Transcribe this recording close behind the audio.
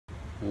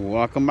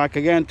Welcome back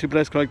again to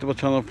Playdays Collectibles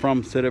channel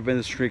from City of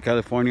Industry,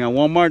 California,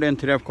 Walmart. And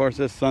today, of course,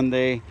 is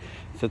Sunday,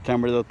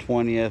 September the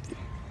 20th,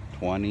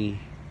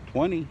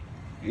 2020.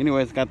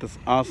 Anyways, got this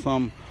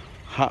awesome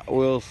Hot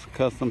Wheels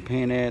custom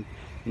painted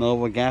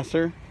Nova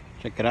Gasser.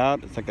 Check it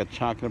out. It's like a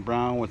chocolate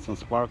brown with some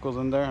sparkles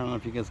in there. I don't know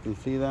if you guys can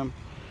see them.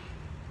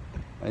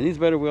 And these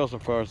better wheels,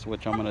 of course,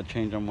 which I'm going to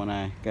change them when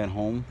I get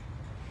home.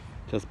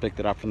 Just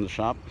picked it up from the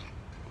shop.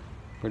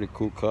 Pretty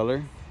cool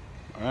color.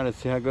 All right, let's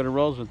see how good it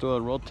rolls. We'll do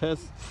a roll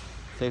test.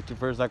 Safety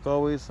first, like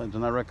always. I do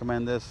not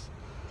recommend this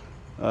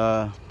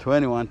to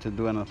anyone to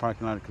do it in the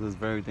parking lot because it's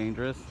very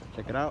dangerous.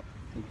 Check it out.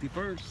 Safety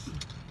first.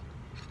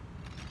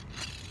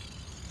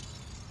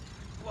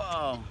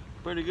 Wow,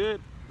 pretty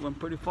good. Went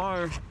pretty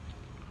far.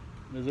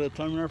 There's a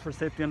timer for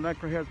safety and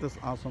lock right here at this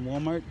awesome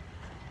Walmart.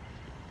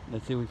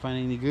 Let's see if we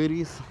find any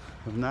goodies.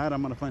 If not,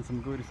 I'm gonna find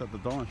some goodies at the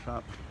donut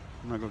shop.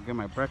 I'm gonna go get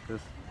my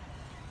breakfast.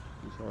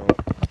 So,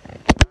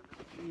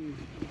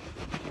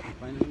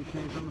 find any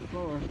change on the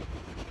floor.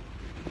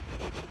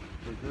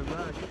 Good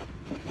luck.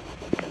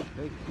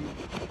 Thank you.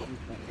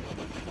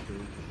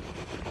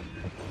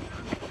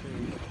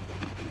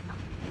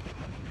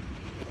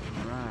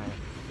 Alright.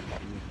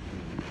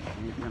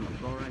 Anything on the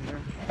floor right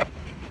here?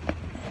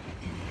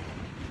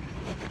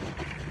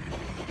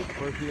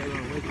 First, you guys are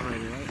gonna wait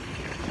already, right?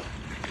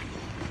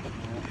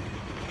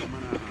 I'm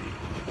gonna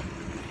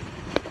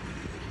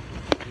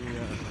see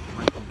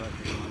Michael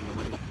Becker on the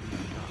way.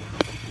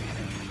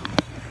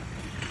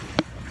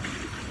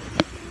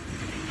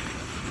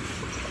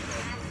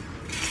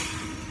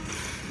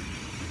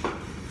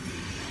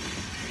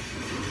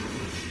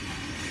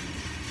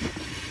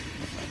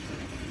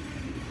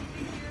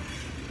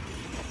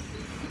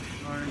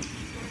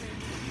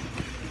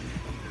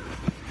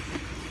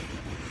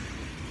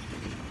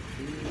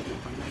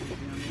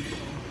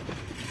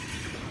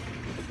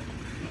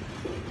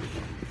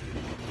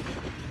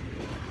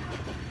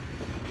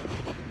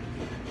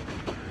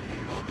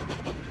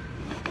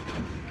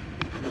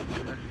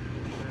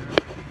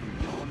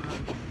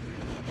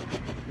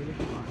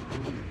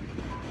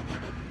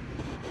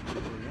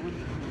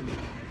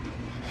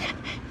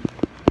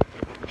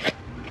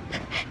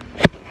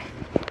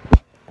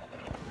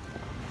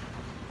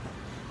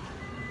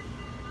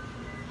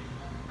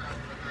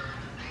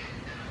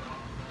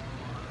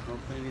 No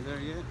penny there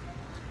yet.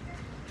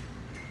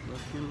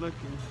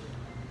 Looking.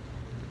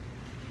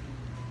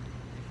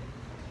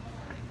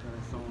 Try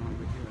someone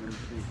over here. Let me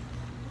see.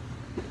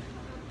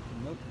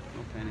 Nope,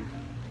 no penny.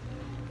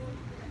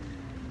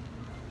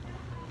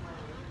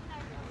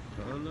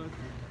 So look.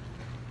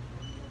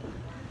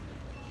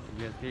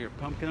 You guys get your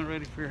pumpkin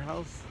ready for your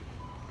house.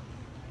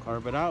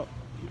 Carve it out.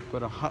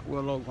 Put a Hot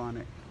Wheel logo on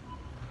it.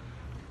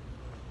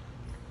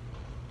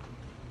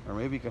 Or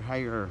maybe you could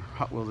hire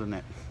Hot Wheels in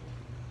it.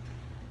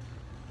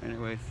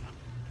 Anyways,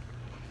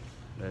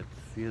 let's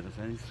see if there's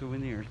any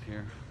souvenirs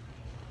here.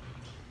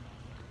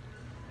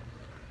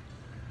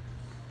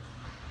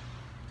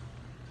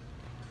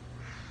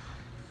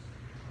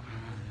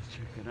 Let's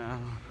check it out.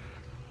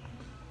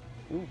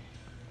 Ooh,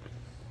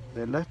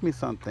 they left me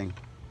something.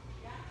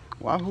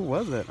 Wow, who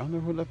was it? I don't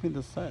know who left me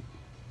the set.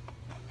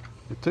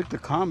 They took the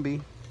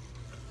combi.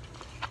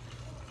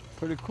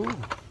 Pretty cool.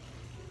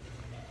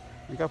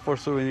 I got 4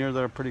 souvenirs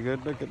that are pretty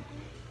good. Look at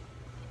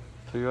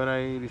Toyota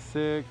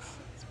 86.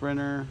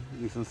 Sprinter,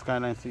 Nissan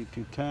Skyline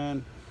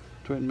C210,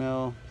 Twin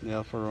Mill, the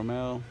Alfa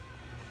Romeo.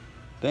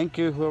 Thank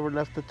you, whoever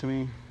left it to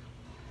me.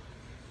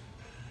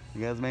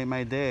 You guys made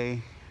my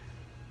day.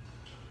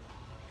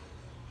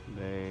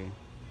 They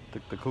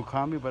took the cool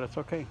combi, but it's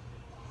okay.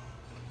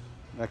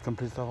 That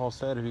completes the whole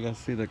set. If you guys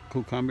see the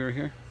cool combi right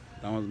here,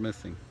 that one's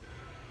missing.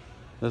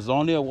 There's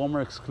only a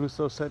Walmart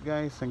exclusive set,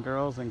 guys and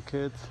girls and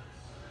kids.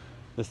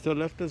 They still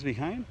left us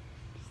behind.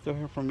 Still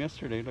here from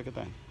yesterday. Look at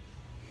that.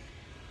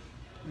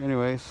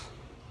 Anyways.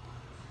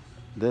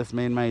 This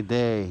made my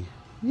day.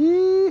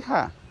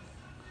 Yeehaw!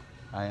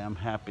 I am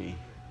happy.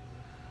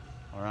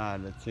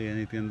 Alright, let's see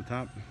anything on the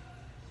top.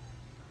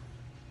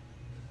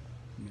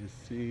 Let me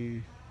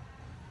see.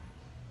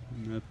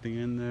 Nothing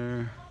in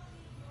there.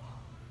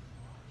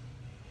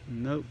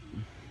 Nope.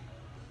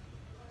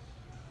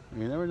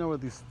 You never know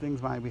what these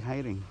things might be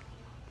hiding.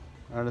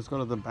 Alright, let's go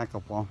to the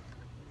backup wall.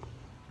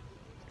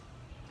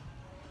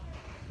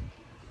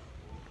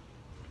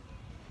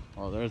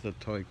 Oh, there's a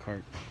toy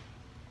cart.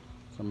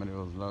 Somebody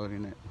was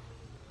loading it.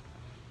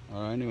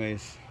 Alright,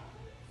 anyways.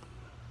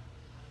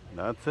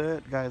 That's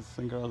it, guys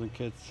and girls and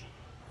kids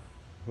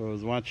who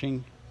was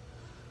watching.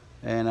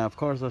 And of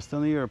course, I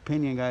still need your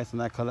opinion, guys, on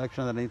that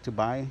collection that I need to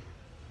buy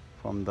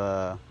from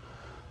the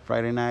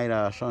Friday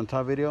night show and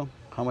tell video.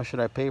 How much should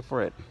I pay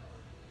for it?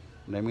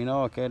 Let me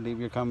know, okay? Leave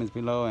your comments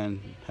below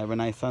and have a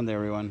nice Sunday,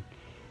 everyone.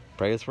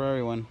 Prayers for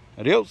everyone.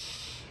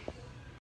 Adios!